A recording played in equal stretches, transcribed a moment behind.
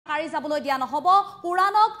সাৰি যাবলৈ দিয়া নহ'ব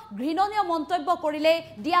কুৰানক ঘৃণনীয় মন্তব্য কৰিলে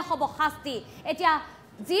দিয়া হ'ব শাস্তি এতিয়া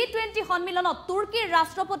G20 সন্মিলনত তুৰ্কীৰ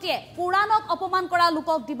ৰাষ্ট্ৰপতিয়ে কুৰানক অপমান কৰা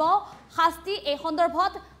লোকক দিব শাস্তি এই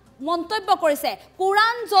সন্দৰ্ভত মন্তব্য কৰিছে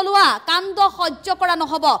কুৰান জ্বলোৱা কাণ্ড সহ্য কৰা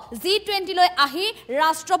নহ'ব G20 লৈ আহি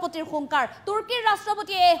ৰাষ্ট্ৰপতিৰ হুংকাৰ তুৰ্কীৰ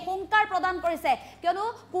ৰাষ্ট্ৰপতিয়ে এই হুংকাৰ প্ৰদান কৰিছে কিয়নো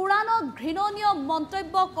কুৰানক ঘৃণনীয়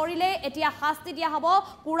মন্তব্য কৰিলে এতিয়া শাস্তি দিয়া হ'ব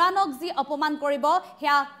কুৰানক যি অপমান কৰিব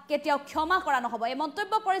হেয়া কেতিয়াও ক্ষমা কৰা নহ'ব এই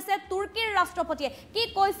মন্তব্য কৰিছে তুৰ্কীৰ ৰাষ্ট্ৰপতিয়ে কি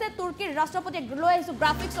কৈছে তুৰ্কীৰ ৰাষ্ট্ৰপতিয়ে লৈ আহিছো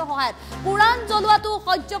গ্ৰাফিক্সৰ সহায়ত কুৰান জ্বলোৱাটো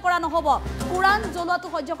সহ্য কৰা নহ'ব কুৰান জ্বলোৱাটো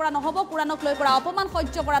সহ্য কৰা নহ'ব কুৰানক লৈ কৰা অপমান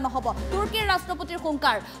সহ্য কৰা নহ'ব তুৰ্কীৰ ৰাষ্ট্ৰপতিৰ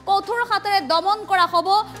হুংকাৰ কঠোৰ হাতেৰে দমন কৰা হ'ব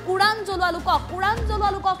কুৰান জ্বলোৱা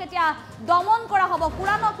লোকক এতিয়া দমন কৰা হ'ব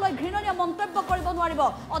কুৰানক লৈ ঘৃণনীয় মন্তব্য কৰিব নোৱাৰিব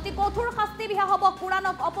অতি কঠোৰ শাস্তি বিহা হ'ব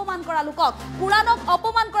কুৰানক অপমান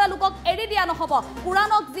কৰা লোকক এৰি দিয়া নহ'ব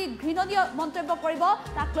কুৰানক যি ঘৃণনীয় মন্তব্য কৰিব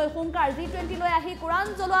তাক লৈ হুংকাৰ G20 লৈ আহি কুৰান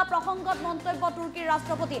জ্বলোৱা প্ৰসংগত মন্তব্য তুৰ্কীৰ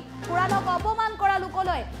ৰাষ্ট্ৰপতি কুৰানক অপমান কৰা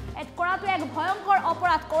লোকলৈ কৰাটো এক ভয়ংকৰ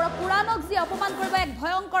অপৰাধ কুৰানক যি অপমান কৰিব এক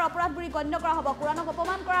ভয়ংকৰ অপৰাধ বুলি গণ্য কৰা হ'ব কুৰানক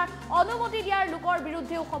অপমান কৰাৰ অনুমতি দিয়াৰ লোকৰ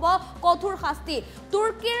বিৰুদ্ধেও হ'ব কঠোৰ শাস্তি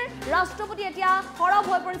তুৰ্কীৰ ৰাষ্ট্ৰপতি এতিয়া সৰব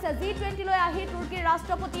হৈ পৰিছে G20 লৈ আহি তুৰ্কীৰ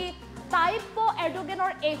ৰাষ্ট্ৰপতি তাইপ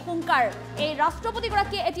এৰডোগানৰ এই হুংকাৰ এই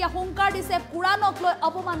ৰাষ্ট্ৰপতিগৰাকীয়ে এতিয়া হুংকাৰ দিছে কুৰানক লৈ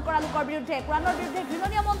অপমান কৰা লোকৰ বিৰুদ্ধে কুৰানৰ বিৰুদ্ধে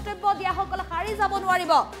ঘৃণনীয় মন্তব্য দিয়াসকলে সাৰি যাব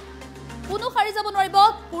নোৱাৰিব কোনো সাৰি যাব নোৱাৰিব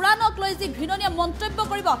কুৰানক লৈ যি ঘৃণনীয় মন্তব্য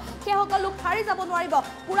কৰিব সেইসকল লোক সাৰি যাব নোৱাৰিব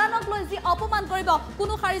কুৰানক লৈ যি অপমান কৰিব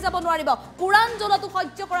কোনো সাৰি যাব নোৱাৰিব কুৰান জ্বলাটো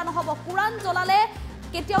সহ্য কৰা নহ'ব কুৰান জ্বলালে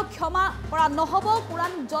কেতিয়াও ক্ষমা কৰা নহ'ব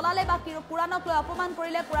কুৰান জ্বলালে বা কুৰানক লৈ অপমান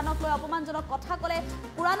কৰিলে কুৰানক লৈ অপমানজনক কথা ক'লে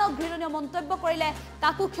কুৰানক ঘৃণনীয় মন্তব্য কৰিলে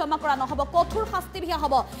তাকো ক্ষমা কৰা নহ'ব কঠোৰ শাস্তি বিহা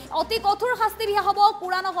হ'ব অতি কঠোৰ শাস্তি বিহা হ'ব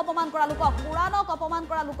কুৰানক অপমান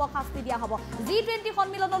কৰা লোকক শাস্তি দিয়া হ'ব G20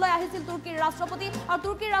 সন্মিলনলৈ আহিছিল তুৰ্কীৰ ৰাষ্ট্ৰপতি আৰু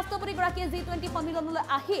তুৰ্কীৰ ৰাষ্ট্ৰপতিগৰাকীয়ে G20 সন্মিলনলৈ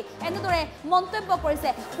আহি এনেদৰে মন্তব্য কৰিছে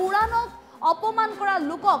কুৰানক অপমান কৰা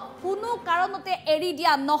লোকক কোনো কাৰণতে এৰি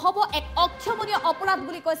দিয়া নহ'ব এক অক্ষমনীয় অপৰাধ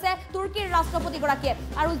বুলি কৈছে তুৰ্কীৰ ৰাষ্ট্ৰপতিগৰাকীয়ে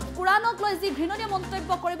আৰু কুৰানক লৈ যি ঘৃণনীয়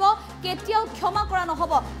মন্তব্য কৰিব কেতিয়াও ক্ষমা কৰা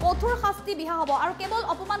নহ'ব কঠোৰ শাস্তি বিহা হ'ব আৰু কেৱল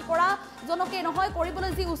অপমান কৰা জনকে নহয়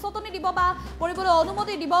কৰিবলৈ যি উচতনি দিব বা কৰিবলৈ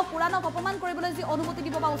অনুমতি দিব কুৰানক অপমান কৰিবলৈ যি অনুমতি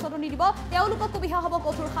দিব বা উচতনি দিব তেওঁলোককো বিহা হ'ব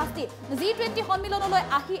কঠোৰ শাস্তি G20 সন্মিলনলৈ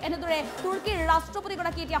আহি এনেদৰে তুৰ্কীৰ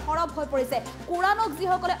ৰাষ্ট্ৰপতিগৰাকী এতিয়া সৰব হৈ পৰিছে কুৰানক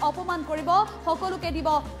যিসকলে অপমান কৰিব সকলোকে দিব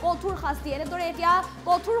কঠোৰ শাস্তি এনেদৰে এতিয়া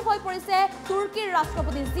কঠোৰ হৈ পৰিছে তুৰ্কীৰ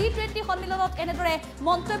ৰাষ্ট্ৰপতি G20 সন্মিলনত এনেদৰে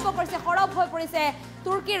মন্তব্য কৰিছে সৰব হৈ পৰিছে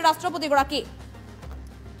তুৰ্কীৰ ৰাষ্ট্ৰপতিগৰাকী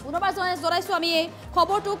পুনৰবাৰ জনাইছো আমি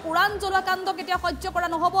খবৰটো কুৰান জ্বলোৱা কাণ্ড কেতিয়া সহ্য কৰা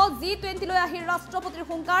নহ'ব G20 লৈ আহি ৰাষ্ট্ৰপতিৰ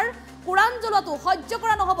হুংকাৰ কুৰান জ্বলোৱাটো সহ্য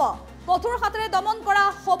কৰা নহ'ব কঠোৰ হাতেৰে দমন কৰা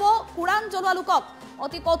হ'ব কুৰান জ্বলোৱা লোকক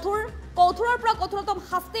অতি কঠোৰৰ পৰা কঠোৰতম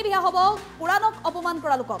শাস্তি বিহা হ'ব কুৰানক অপমান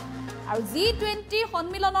কৰা লোকক আৰু G20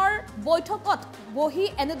 সন্মিলনৰ বৈঠকত বহি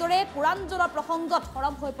এনেদৰে কুৰান জ্বলোৱা প্ৰসংগত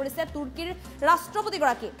সৰব হৈ পৰিছে তুৰ্কীৰ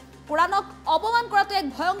ৰাষ্ট্ৰপতিগৰাকী কুৰানক অপমান কৰাটো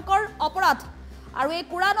এক ভয়ংকৰ অপৰাধ আৰু এই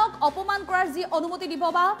কুৰানক অপমান কৰাৰ যি অনুমতি দিব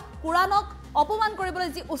বা কুৰানক অপমান কৰিবলৈ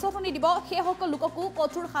যি উচতনি দিব সেই সকল লোককো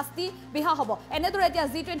কঠোৰ শাস্তি বিহা হ'ব এনেদৰে এতিয়া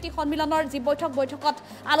G20 সন্মিলনৰ যি বৈঠকত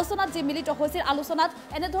আলোচনাত যি মিলিত হৈছিল আলোচনাত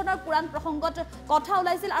এনেধৰণৰ কুৰান প্ৰসংগত কথা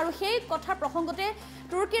ওলাইছিল আৰু সেই কথা প্ৰসংগতে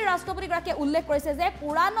তুৰ্কীৰ ৰাষ্ট্ৰপতিগৰাকীয়ে উল্লেখ কৰিছে যে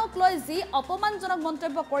কুৰানক লৈ যি অপমানজনক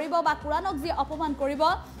মন্তব্য কৰিব বা কুৰানক যি অপমান কৰিব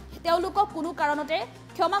তেওঁলোকক কোনো কাৰণতে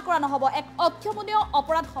ক্ষমা কৰা নহ'ব এক অক্ষমনীয়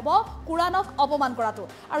অপৰাধ হ'ব কুৰানক অপমান কৰাটো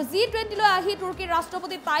আৰু G20 লৈ আহি তুৰ্কীৰ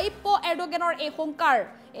ৰাষ্ট্ৰপতি তাইপ এৰডোগানৰ এই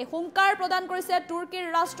হুংকাৰ প্ৰদান কৰিছে তুৰ্কীৰ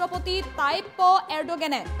ৰাষ্ট্ৰপতি তাইপ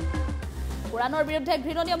এৰডোগানে কুৰানৰ বিৰুদ্ধে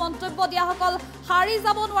ঘৃণনীয় মন্তব্য দিয়াসকল সাৰি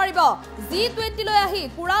যাব নোৱাৰিব G20 লৈ আহি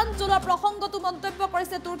কুৰান জ্বলোৱা প্ৰসংগটো মন্তব্য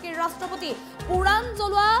কৰিছে তুৰ্কীৰ ৰাষ্ট্ৰপতি কুৰান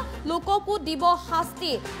জ্বলোৱা লোককো দিব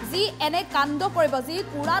শাস্তি যি এনে কাণ্ড কৰিব যি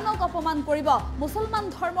কুৰানক অপমান কৰিব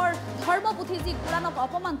মুছলমান ধৰ্মপুথি যি কুৰানক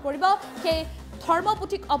অপমান কৰিব সেই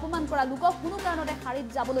ধৰ্মপুথিক অপমান কৰা লোকক কোনো কাৰণতে সাৰি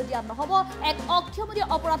যাবলৈ দিয়া নহ'ব এক অক্ষমনীয়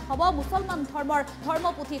অপৰাধ হ'ব মুছলমান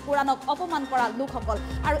ধৰ্মপুথি কুৰানক অপমান কৰা লোকসকল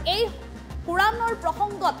আৰু এই কুৰানৰ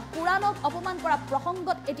প্ৰসংগত কুৰানক অপমান কৰা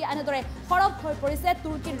প্ৰসংগত এতিয়া এনেদৰে সৰব হৈ পৰিছে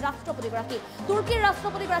তুৰ্কীৰ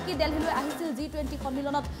ৰাষ্ট্ৰপতিগৰাকী দিল্লীলৈ আহিছিল G20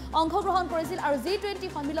 সন্মিলনত অংশগ্ৰহণ কৰিছিল আৰু G20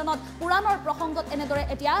 সন্মিলনত কুৰানৰ প্ৰসংগত এনেদৰে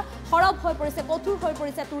এতিয়া সৰব হৈ পৰিছে কঠোৰ হৈ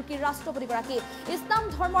পৰিছে তুৰ্কীৰ ৰাষ্ট্ৰপতিগৰাকী ইছলাম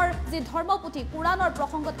ধৰ্মৰ যি ধৰ্মপুথি কুৰানৰ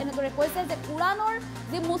প্ৰসংগত এনেদৰে কৈছে যে কুৰানৰ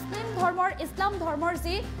যি মুছলিম ধৰ্মৰ ইছলাম ধৰ্মৰ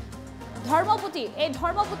যি ধৰ্মপুথি এই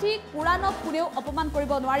ধৰ্মপুথি কুৰানক কোনেও অপমান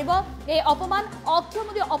কৰিব নোৱাৰিব এই অপমান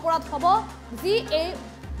অক্ষমনীয় অপৰাধ হ'ব যি এই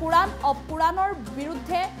পুৰাণৰ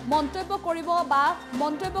বিৰুদ্ধে মন্তব্য কৰিব বা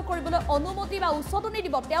মন্তব্য কৰিবলৈ অনুমতি বা উচতনি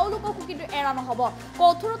দিব তেওঁলোককো কিন্তু এৰা নহ'ব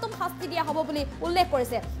কঠোৰতম শাস্তি দিয়া হ'ব বুলি উল্লেখ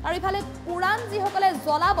কৰিছে আৰু ইফালে পুৰাণ যিসকলে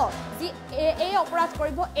জ্বলাব যি এই অপৰাধ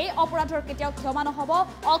কৰিব এই অপৰাধৰ কেতিয়াও ক্ষমা নহ'ব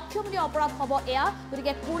অক্ষমনীয় অপৰাধ হ'ব এয়া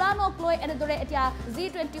গতিকে পুৰাণক লৈ এনেদৰে এতিয়া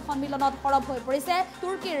G20 সন্মিলনত সৰব হৈ পৰিছে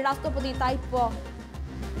তুৰ্কীৰ ৰাষ্ট্ৰপতি type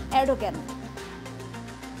Erdogan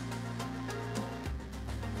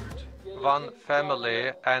One family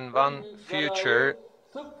and one future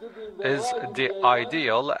is the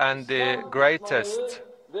ideal, and the greatest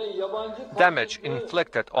damage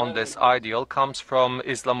inflicted on this ideal comes from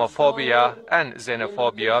Islamophobia and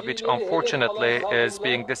xenophobia, which unfortunately is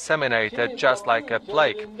being disseminated just like a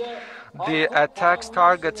plague. The attacks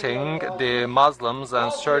targeting the Muslims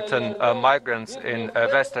and certain migrants in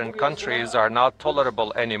Western countries are not tolerable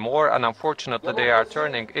anymore, and unfortunately they are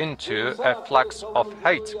turning into a flux of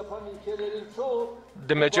hate.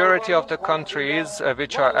 The majority of the countries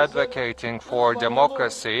which are advocating for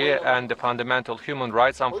democracy and the fundamental human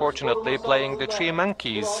rights, unfortunately, playing the three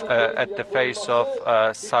monkeys at the face of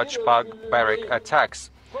such barbaric attacks.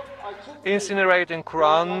 Incinerating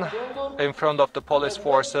Quran in front of the police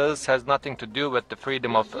forces has nothing to do with the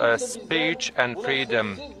freedom of speech and freedom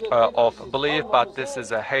of belief, but this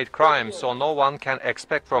is a hate crime, so no one can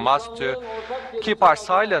expect from us to keep our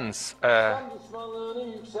silence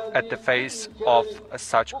at the face of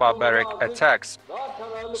such barbaric attacks.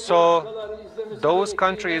 So those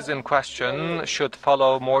countries in question should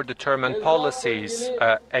follow more determined policies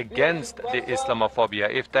against the Islamophobia.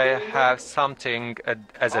 If they have something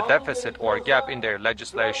as a deficit or gap in their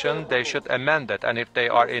legislation, they should amend it. And if they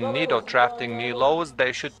are in need of drafting new laws,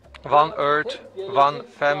 they should one earth, one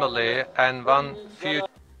family, and one future.